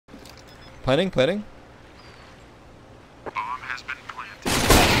Planning? Bomb has been planted.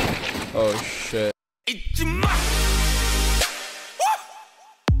 Oh shit.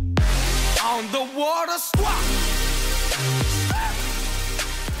 On the water squat.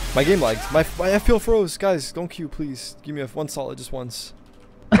 My game lagged. My FPL froze. Guys, don't queue, please. Give me one solid just once.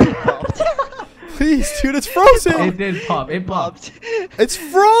 Please, dude, it's frozen. It did pop. It popped. It's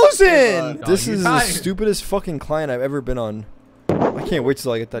frozen. This is the stupidest fucking client I've ever been on. I can't wait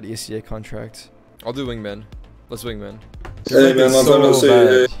till I get that ECA contract. I'll do wingman. Let's wingman. Hey man, long time no see.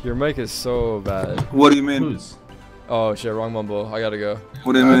 Hey. Your mic is so bad. What do you mean? Who's? Oh shit, wrong mumble. I gotta go.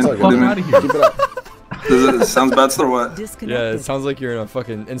 What do you mean? What do you mean? Keep it up. Does it sounds bad still or what? Yeah, it sounds like you're in a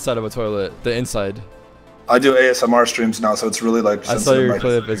fucking inside of a toilet. The inside. I do ASMR streams now, so it's really like. I saw your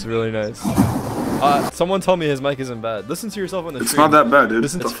clip. It's really nice. Someone told me his mic isn't bad. Listen to yourself on the It's stream. not that bad, dude.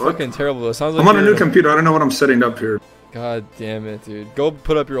 Listen, it's fucking terrible. It sounds like I'm on a new computer. I don't know what I'm setting up here. God damn it, dude. Go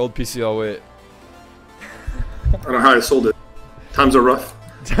put up your old PC. I'll wait. I don't know how I sold it. Times are rough.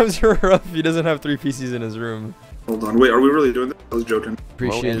 Times are rough. He doesn't have 3 PCs in his room. Hold on. Wait, are we really doing this? I was joking.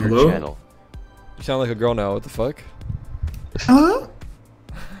 Appreciate it. Hello? Channel. You sound like a girl now. What the fuck? Hello?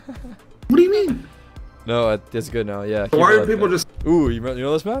 What do you mean? No, it's good now. Yeah. Why are people just... Ooh, you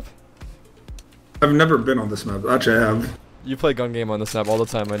know this map? I've never been on this map. Actually, I have. You play gun game on this map all the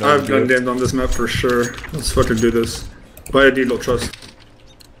time. I know. I've gun gamed on this map for sure. Let's fucking do this. But I need no trust.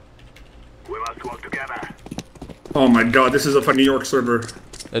 We must work together. Oh my god, this is a New York server.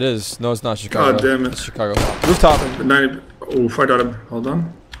 It is. No, it's not Chicago. God damn it. It's Chicago. Rooftop. 90... Oh, I got him. Hold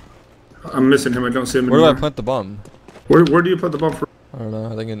on. I'm missing him. I don't see him anymore. Where do I plant the bomb? Where do you put the bomb for? I don't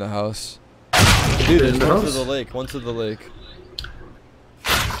know. I think in the house. Dude, there's one to the lake. One to the lake.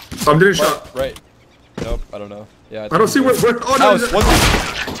 I'm getting shot. Right. Nope. I don't know. Yeah. I don't see where. Oh no!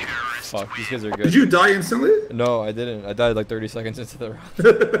 Fuck. These kids are good. Did you die instantly? No, I didn't. I died like 30 seconds into the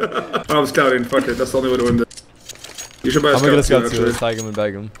round. I'm scouting. Fuck it. That's the only way to win this. You should buy a I'm gonna get a scout too. too. Tag him and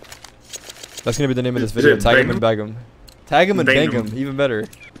bag him. That's gonna be the name of this video. Tag him and bag him. Tag him and bang him. Even better.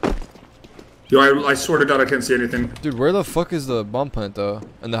 Yo, I swear to God, I can't see anything. Dude, where the fuck is the bomb plant though?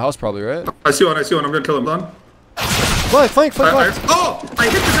 In the house probably, right? I see one. I see one. I'm gonna kill him. Done. Flank. Oh! I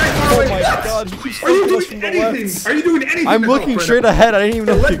hit the guy far away. Oh my god, he keeps Are you us doing from the anything? left. Are you doing anything? I'm looking straight ahead. I didn't even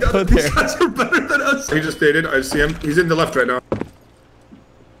know you could there. These guys are better than us. He just faded. I see him. He's in the left right now.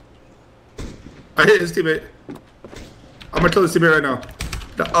 I hit his teammate. I'm gonna kill his teammate right now.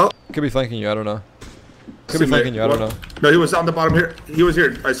 Oh. Could be flanking you. I don't know. Could be flanking you. I don't know. No, he was on the bottom here. He was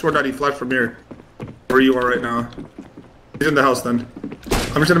here. I swear that he flashed from here. Where you are right now. He's in the house then.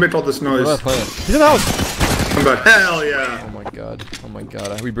 I'm just gonna make all this noise. He's in the house! I'm back. Hell yeah! Oh my god. Oh my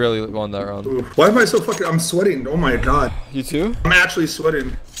god. We barely won that round. Ooh. Why am I so fucking... I'm sweating. Oh my god. You too? I'm actually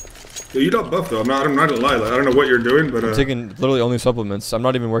sweating. Yo, you got buff though. I'm not gonna lie. Like, I don't know what you're doing, but I'm taking literally only supplements. I'm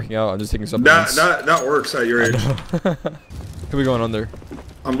not even working out. I'm just taking supplements. That works at your age. Could be going under.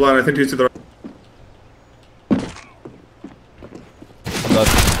 I'm blind. I think he's to the right. I'm dead.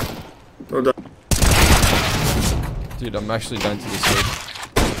 Oh, done. Dude, I'm actually dying to this stage.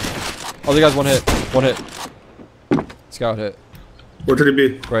 Oh, the guy's one hit. One hit. Scout hit. Where did he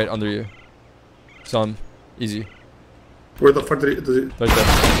be? Right under you. Some. Easy. Where the fuck did he... Right there.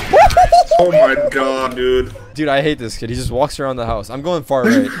 Oh my god, dude. Dude, I hate this kid. He just walks around the house. I'm going far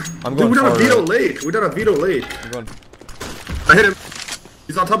right. I'm going dude, far we done a veto lake. We done a veto lake. I'm going... I hit him.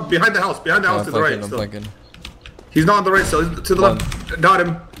 He's on top, behind the house. Behind the house to the right. I'm flanking. He's not on the right still. He's to the left. Got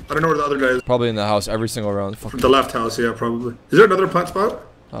him. I don't know where the other guy is. Probably in the house every single round. From the left house, yeah, probably. Is there another plant spot?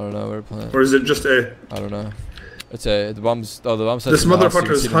 I don't know where to plant. Or is it just A? I don't know. It's A. The bomb's... Oh, the bomb says... This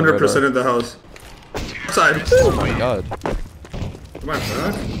motherfucker is 100% in the house. Outside. Oh my god. Am I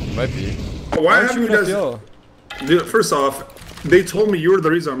back? It might be. Why haven't you guys... Dude, first off, they told me you were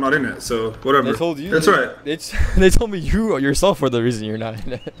the reason I'm not in it, so whatever. They told you? That's right. They told me you yourself were the reason you're not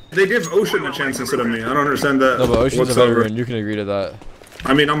in it. They gave Ocean a chance instead of me. I don't understand that. No, but Ocean's whatsoever. a veteran. You can agree to that.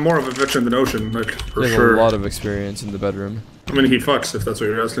 I mean, I'm more of a veteran than Ocean, like, for He has sure. a lot of experience in the bedroom. I mean, he fucks, if that's what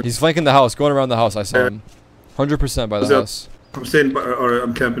you're asking. He's flanking the house, going around the house. I saw him. 100% by the house. I'm staying by, or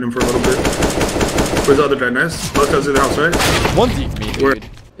I'm camping him for a little bit. Where's the other guy? Nice. Both guys in the house, right? One deep me, dude. Where?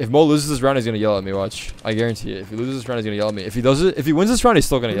 If Mo loses this round, he's gonna yell at me. Watch. I guarantee it. If he loses this round, he's gonna yell at me. If he does it, if he wins this round, he's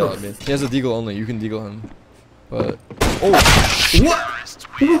still gonna yell at me. He has a deagle only. You can deagle him. But... Oh! What?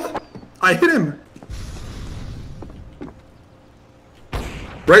 I hit him.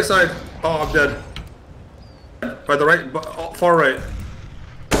 Right side. Oh, I'm dead. By the right, far right.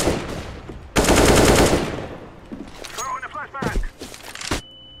 Throwing a flashback.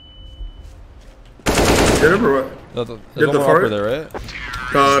 Hit him or what? There's one more upper there, right?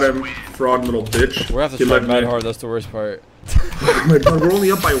 Got him. Fraud little bitch. We're gonna have to try mad hard. That's the worst part. Oh my god, we're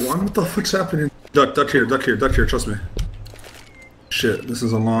only up by 1? What the fuck's happening? Duck here, trust me. Shit, this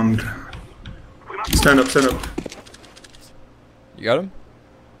is a long... Stand up. You got him?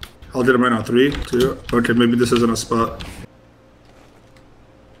 I'll get him right now. 3, 2. Okay, maybe this isn't a spot.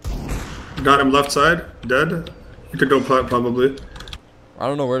 Got him left side, dead. You could go plant probably. I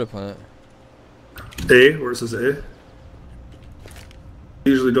don't know where to plant. A, where it says A. He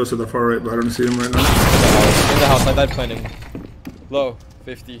usually goes to the far right, but I don't see him right now. In the house, I died planting. Low,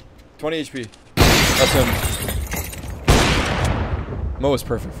 50. 20 HP. That's him. Mo is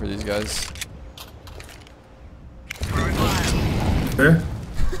perfect for these guys. Okay.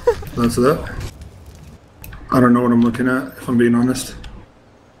 That's that. I don't know what I'm looking at, if I'm being honest.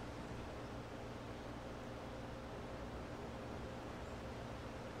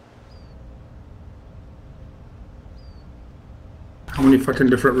 How many fucking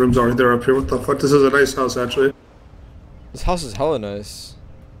different rooms are there up here? What the fuck? This is a nice house, actually. This house is hella nice.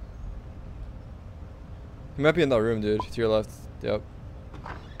 He might be in that room, dude. To your left. Yep.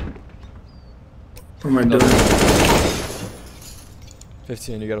 What am I doing?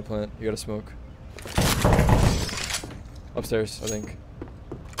 15, you gotta plant. You gotta smoke. Upstairs, I think.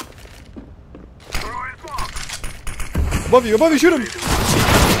 Above you, shoot him!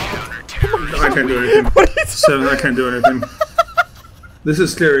 I can't do anything. 7, I can't do anything. This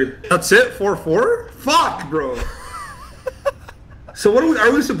is scary. That's it? 4-4? Fuck, bro. So what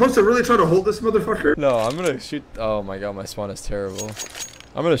are we supposed to really try to hold this motherfucker? No, I'm gonna shoot. Oh my god, my spawn is terrible.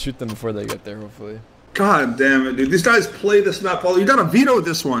 I'm gonna shoot them before they get there, hopefully. God damn it, dude. These guys play this map all. You gotta veto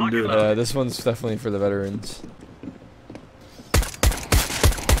this one, dude. Yeah, this one's definitely for the veterans.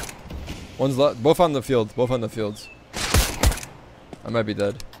 One's left. Both on the field. Both on the fields. I might be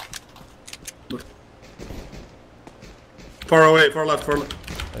dead. Far away, far left, far left.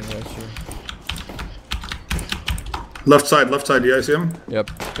 I got you. Left side, yeah, I see him? Yep,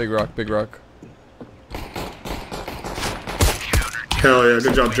 big rock, big rock. Hell yeah,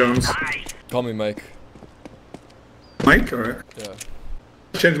 good job, Jones. Call me Mike. Mike? Alright. Yeah.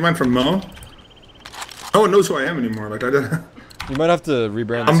 Changed mine from Mo. No one knows who I am anymore, like I didn't. You might have to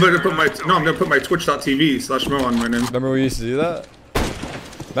rebrand. I'm gonna put my twitch.tv/Mo on my name. Remember we used to do that?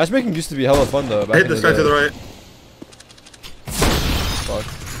 Matchmaking used to be hella fun though. I hit this guy to the right. Fuck.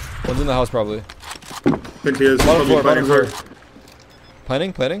 One's in the house probably. I think he is. Bottom floor.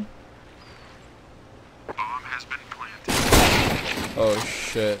 Planning? Oh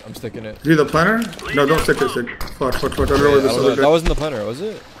shit, I'm sticking it. Is he the planner? No, don't stick it. Fuck. I don't know where this other guy. That wasn't the planner, was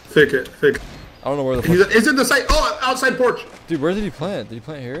it? Fake it. I don't know where the fuck. He's in the site. Oh, outside porch. Dude, where did he plant? Did he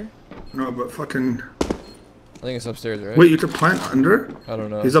plant here? No, but fucking. I think it's upstairs, right? Wait, you could plant under? I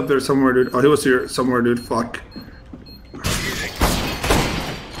don't know. He's up there somewhere, dude. Oh, he was here somewhere, dude. Fuck.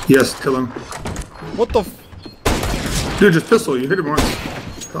 Yes, kill him. What the f- Dude, just pistol. You hit him once.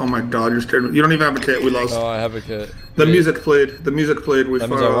 Oh my god, you're scared. You don't even have a kit. We lost. Oh, I have a kit. The music played. We That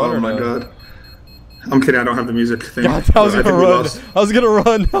means I won oh or my no? god. I'm kidding. I don't have the music thing. God, I was gonna run.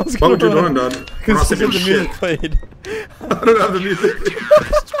 Why would you run, dad? Because the music played. I don't have the music.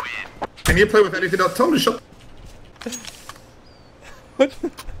 Can you play with anything else? Tell him to shut. What?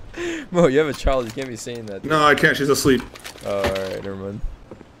 Mo, you have a child. You can't be saying that. Dude. No, I can't. She's asleep. Oh, alright, never mind.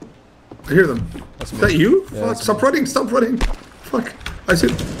 I hear them. That's Is that you? Yeah, Fuck, stop running. Fuck. I see.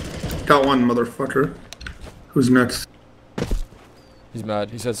 Got one, motherfucker. Who's next? He's mad.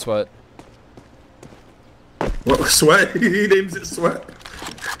 He said sweat. What? Sweat? He names it Sweat.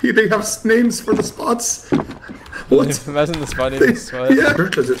 They have names for the spots. What? Imagine the spot name is sweat. Yeah.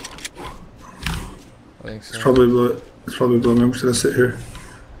 Does it? I think so. It's probably below. I'm just gonna sit here.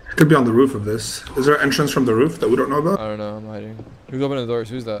 It could be on the roof of this. Is there an entrance from the roof that we don't know about? I don't know. I'm hiding. Who's opening the doors?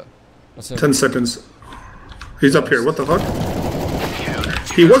 Who's that? That's him. 10 seconds. He's up here. What the fuck?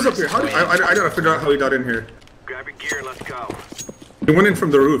 He was up here. How did, I gotta figure out how he got in here. Grab your gear, let's go. He went in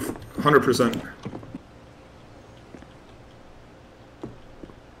from the roof. 100%.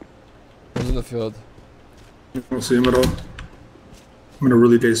 He's in the field. I don't see him at all. I'm in a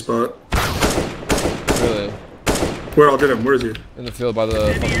really gay spot. Really? Where? I'll get him. Where is he? In the field by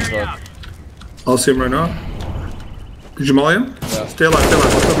the fucking truck. I'll see him right now. Did you molly him? Yeah. Stay alive.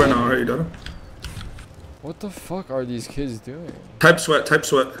 What's up right now? Alright, you done it? What the fuck are these kids doing? Type sweat.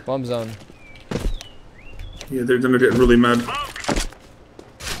 Bomb zone. Yeah, they're gonna get really mad.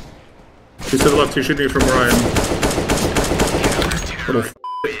 He's to the left. He's shooting from where I am. What a f.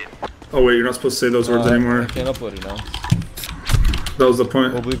 Oh wait, you're not supposed to say those words anymore. I can't upload it now. That was the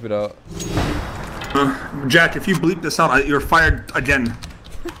point. We'll bleep it out. Jack, if you bleep this out, you're fired again.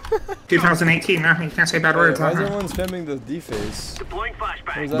 2018, no, you can't say bad words. Why is everyone spamming the D face? Deploying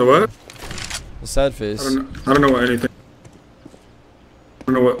flashbang. The what? The sad face. I don't know what anything.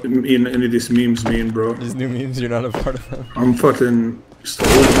 I don't know what any of these memes mean, bro. These new memes, you're not a part of them. I'm fucking just an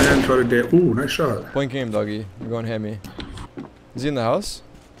old man trying to dance. Ooh, nice shot. Point game, doggy. You're going hammy. Is he in the house?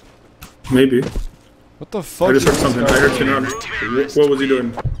 Maybe. What the fuck? I just heard something. I heard you. What was he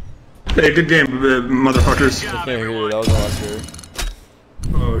doing? Hey, good game, motherfuckers. I can't hear you. That was the last year.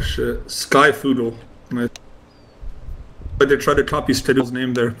 Oh shit. Sky Foodle. Nice. But they tried to copy Stidl's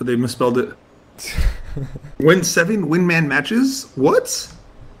name there, but they misspelled it. Win 7 wingman matches? What?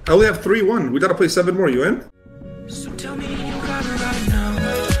 I only have 3-1. We gotta play 7 more. You in? So tell me